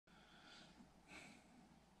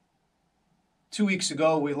2 weeks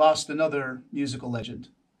ago, we lost another musical legend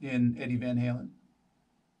in Eddie Van Halen.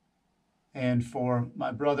 And for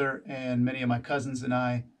my brother and many of my cousins and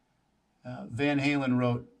I, Van Halen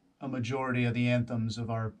wrote a majority of the anthems of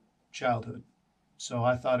our childhood. So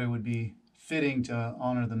I thought it would be fitting to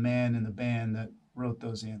honor the man in the band that wrote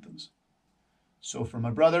those anthems. So for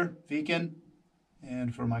my brother, Viken,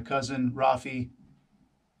 and for my cousin, Rafi,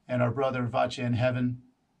 and our brother, Vater in heaven,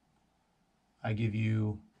 I give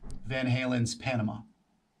you Van Halen's Panama.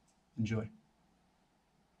 Enjoy.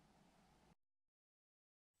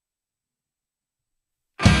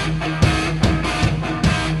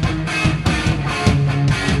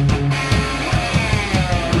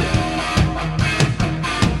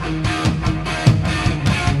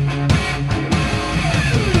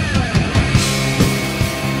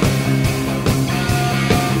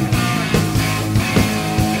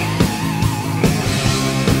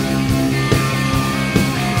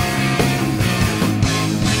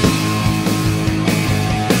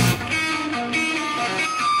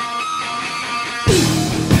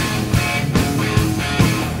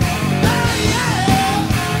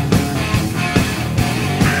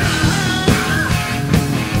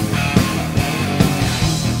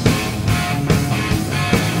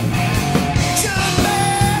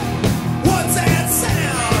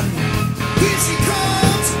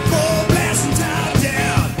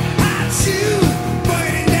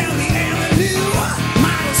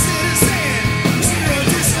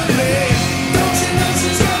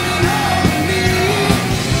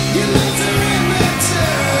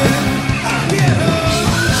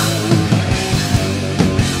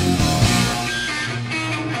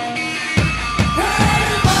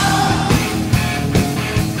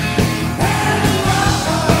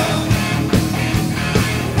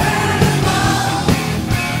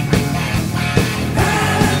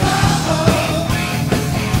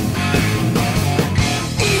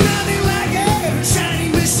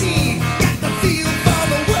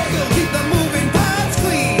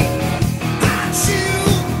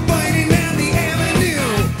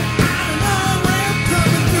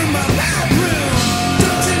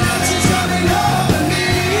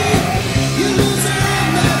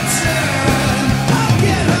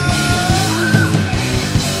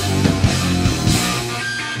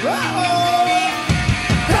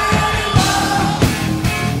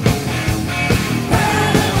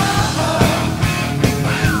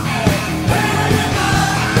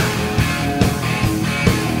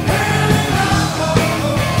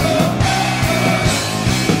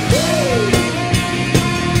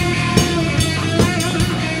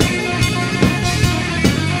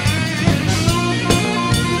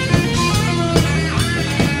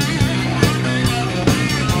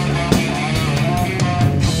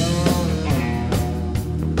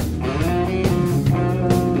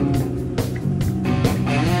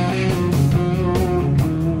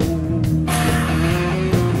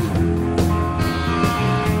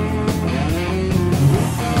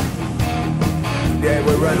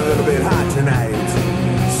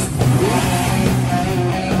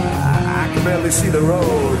 See the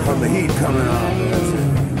road from the heat coming off.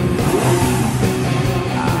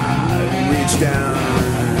 I reach down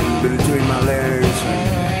between my legs,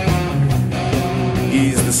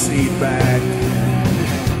 ease the seat back.